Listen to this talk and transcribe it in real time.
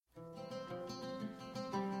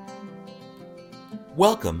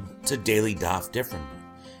Welcome to Daily Daf Differently,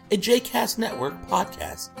 a JCast Network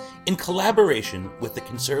podcast in collaboration with the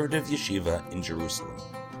Conservative Yeshiva in Jerusalem.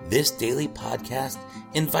 This daily podcast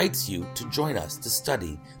invites you to join us to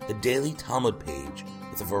study the daily Talmud page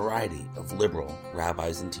with a variety of liberal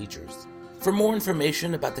rabbis and teachers. For more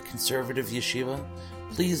information about the Conservative Yeshiva,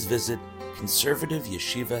 please visit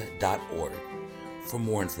conservativeyeshiva.org. For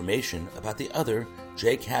more information about the other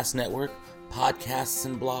JCast Network podcasts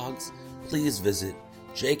and blogs, please visit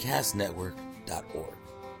jcastnetwork.org.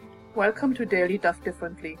 Welcome to Daily Daf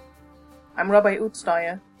Differently. I'm Rabbi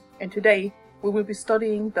Utz, and today we will be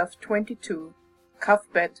studying Daf 22, Kaf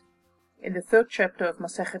Bet, in the third chapter of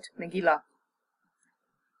Masechet Megillah.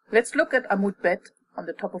 Let's look at Amud Bet on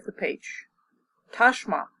the top of the page.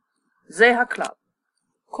 Tashma, Zeh HaKlal,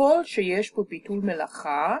 Kol sheyesh bo bitul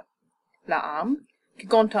melacha la'am,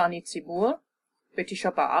 כגון תענית ציבור,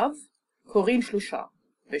 בתשעה באב, קוראים שלושה,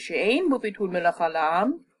 ושאין בו ביטול מלאכה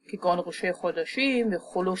לעם, כגון ראשי חודשים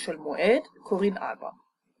וחולו של מועד, קוראים ארבע.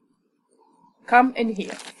 Come in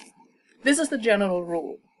here. This is the general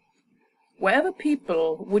rule. Wherever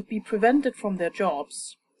people would be prevented from their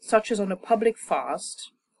jobs, such as on a public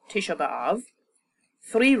fast, Tisha B'Av,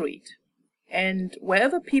 3 read. And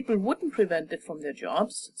wherever people wouldn't prevent it from their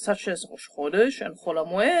jobs, such as Rosh Chodesh and Chol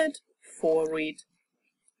HaMoed, 4 read.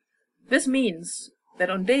 This means that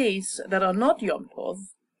on days that are not Yom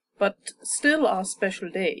Tov, but still are special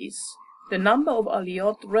days, the number of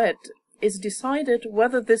aliyot read is decided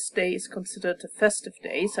whether this day is considered a festive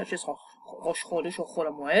day, such as Rosh Chodesh or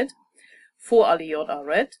Chol HaMoed. 4 aliyot are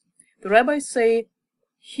read. The rabbis say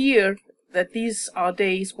here that these are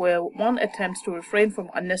days where one attempts to refrain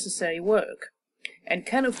from unnecessary work and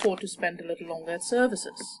can afford to spend a little longer at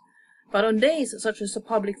services. But on days such as a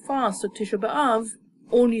public fast or Tisha B'Av,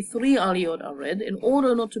 only 3 aliyot are read in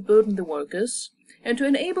order not to burden the workers and to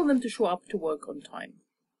enable them to show up to work on time.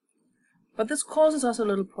 But this causes us a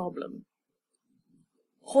little problem.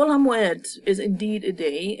 Chol HaMoed is indeed a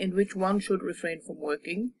day in which one should refrain from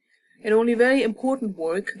working, and only very important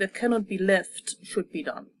work that cannot be left should be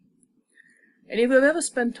done. And if you've ever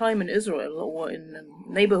spent time in Israel or in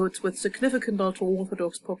neighborhoods with significant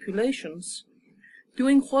ultra-Orthodox populations,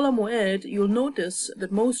 during Chol HaMoed, you'll notice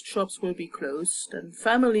that most shops will be closed and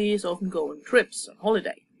families often go on trips on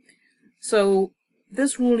holiday. So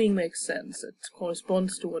this ruling makes sense. It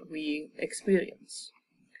corresponds to what we experience.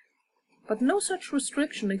 But no such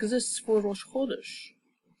restriction exists for Rosh Chodesh.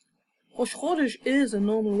 Rosh Chodesh is a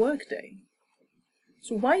normal workday.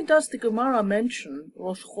 So why does the Gemara mention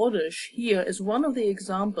Rosh Chodesh here as one of the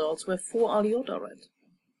examples where 4 aliyot are read?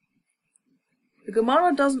 The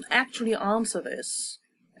Gemara doesn't actually answer this,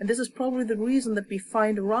 and this is probably the reason that we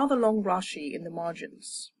find a rather long Rashi in the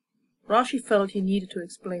margins. Rashi felt he needed to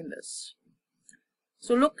explain this.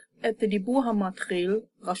 So look at the Dibur HaMatril,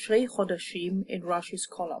 Rashei Chodashim, in Rashi's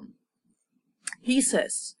column. He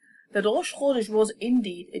says that Rosh Chodesh was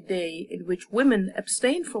indeed a day in which women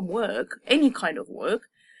abstained from work, any kind of work,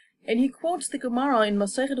 and he quotes the Gemara in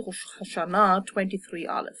Masechet Rosh Hashanah 23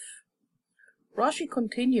 Aleph. Rashi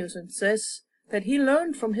continues and says that he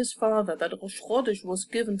learned from his father that Rosh Chodesh was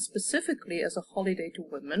given specifically as a holiday to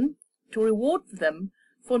women to reward them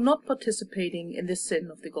for not participating in the sin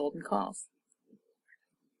of the golden calf.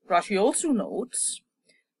 Rashi also notes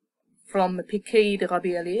from Pikei de Rabbi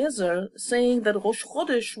Eliezer saying that Rosh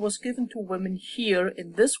Chodesh was given to women here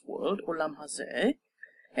in this world, Olam Hazeh,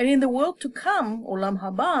 and in the world to come, Olam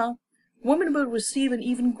Haba, women will receive an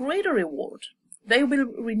even greater reward. They will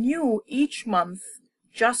renew each month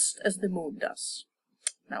just as the moon does.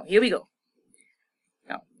 Now, here we go.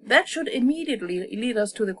 Now, that should immediately lead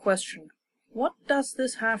us to the question, what does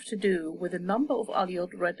this have to do with the number of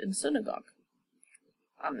aliyot read in synagogue?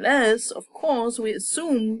 Unless, of course, we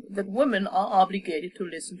assume that women are obligated to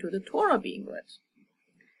listen to the Torah being read.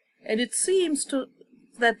 And it seems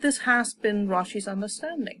that this has been Rashi's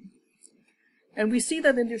understanding. And we see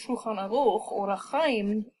that in the Shulchan Aruch, or Orach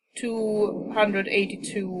Chaim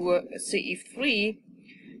 282, Seif 3,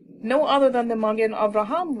 no other than the Magen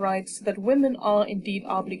Avraham writes that women are indeed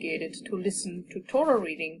obligated to listen to Torah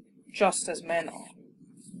reading just as men are.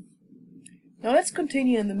 Now let's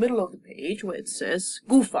continue in the middle of the page where it says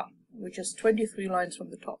Gufa, which is 23 lines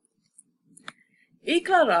from the top.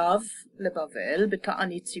 Ikla Rav leBavel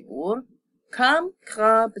beta'anit tzibur, kam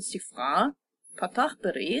kra b'sifra, patach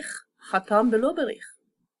berich, chatam belo berich.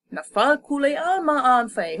 Nafal kulei alma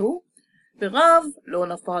anfeihu, v'Rav lo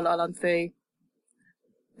nafal al anfei.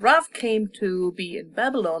 Rav came to be in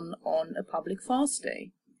Babylon on a public fast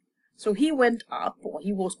day. So he went up, or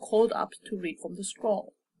he was called up to read from the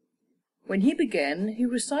scroll. When he began, he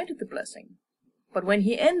recited the blessing. But when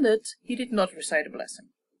he ended, he did not recite a blessing.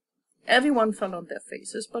 Everyone fell on their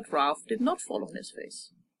faces, but Rav did not fall on his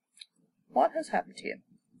face. What has happened here?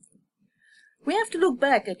 We have to look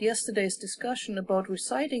back at yesterday's discussion about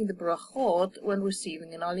reciting the brachot when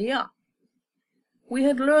receiving an aliyah. We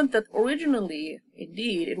had learned that originally,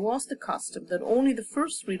 indeed, it was the custom that only the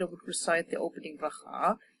first reader would recite the opening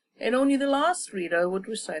bracha, and only the last reader would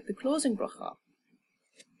recite the closing bracha.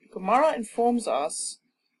 Gemara informs us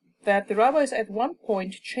that the rabbis at one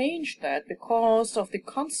point changed that because of the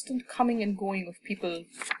constant coming and going of people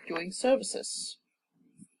during services.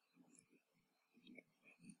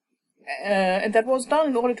 And that was done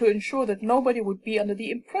in order to ensure that nobody would be under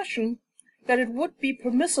the impression that it would be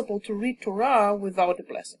permissible to read Torah without the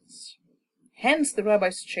blessings. Hence the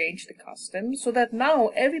rabbis changed the custom so that now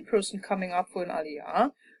every person coming up for an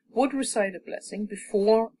aliyah would recite a blessing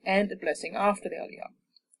before and a blessing after the aliyah.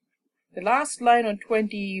 The last line on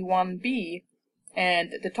 21b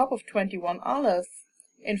and the top of 21 aleph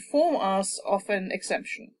inform us of an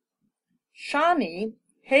exemption. Shani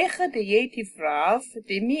hecha deyetiv Rav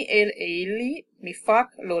demi el eli mifak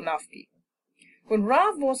lo nafki. When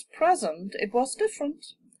Rav was present, it was different.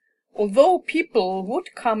 Although people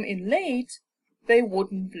would come in late, they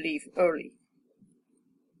wouldn't leave early.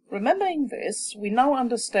 Remembering this, we now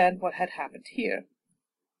understand what had happened here.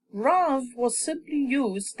 Rav was simply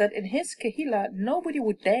used that in his kehillah nobody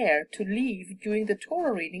would dare to leave during the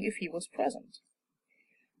Torah reading if he was present.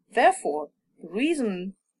 Therefore, the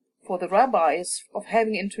reason for the rabbis of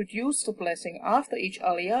having introduced the blessing after each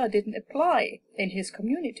aliyah didn't apply in his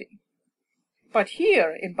community. But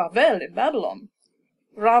here, in Bavel, in Babylon,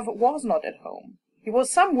 Rav was not at home. He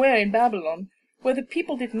was somewhere in Babylon where the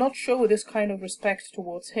people did not show this kind of respect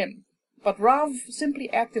towards him. But Rav simply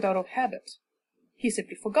acted out of habit. He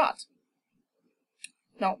simply forgot.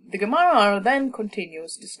 Now, the Gemara then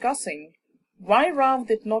continues discussing why Rav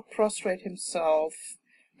did not prostrate himself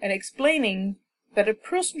and explaining that a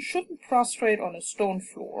person shouldn't prostrate on a stone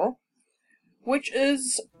floor, which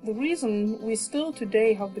is the reason we still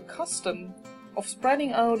today have the custom of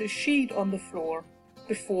spreading out a sheet on the floor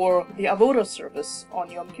before the Avodah service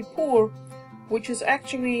on Yom Kippur, which is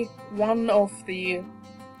actually one of the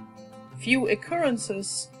few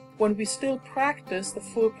occurrences when we still practice the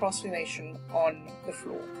full prostration on the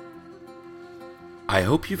floor. I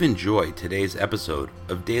hope you've enjoyed today's episode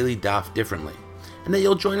of Daily Daf Differently, and that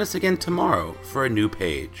you'll join us again tomorrow for a new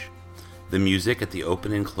page. The music at the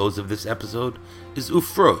open and close of this episode is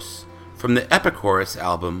Ufros from the Epichorus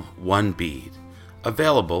album One Bead,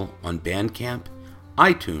 available on Bandcamp,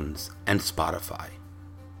 iTunes, and Spotify.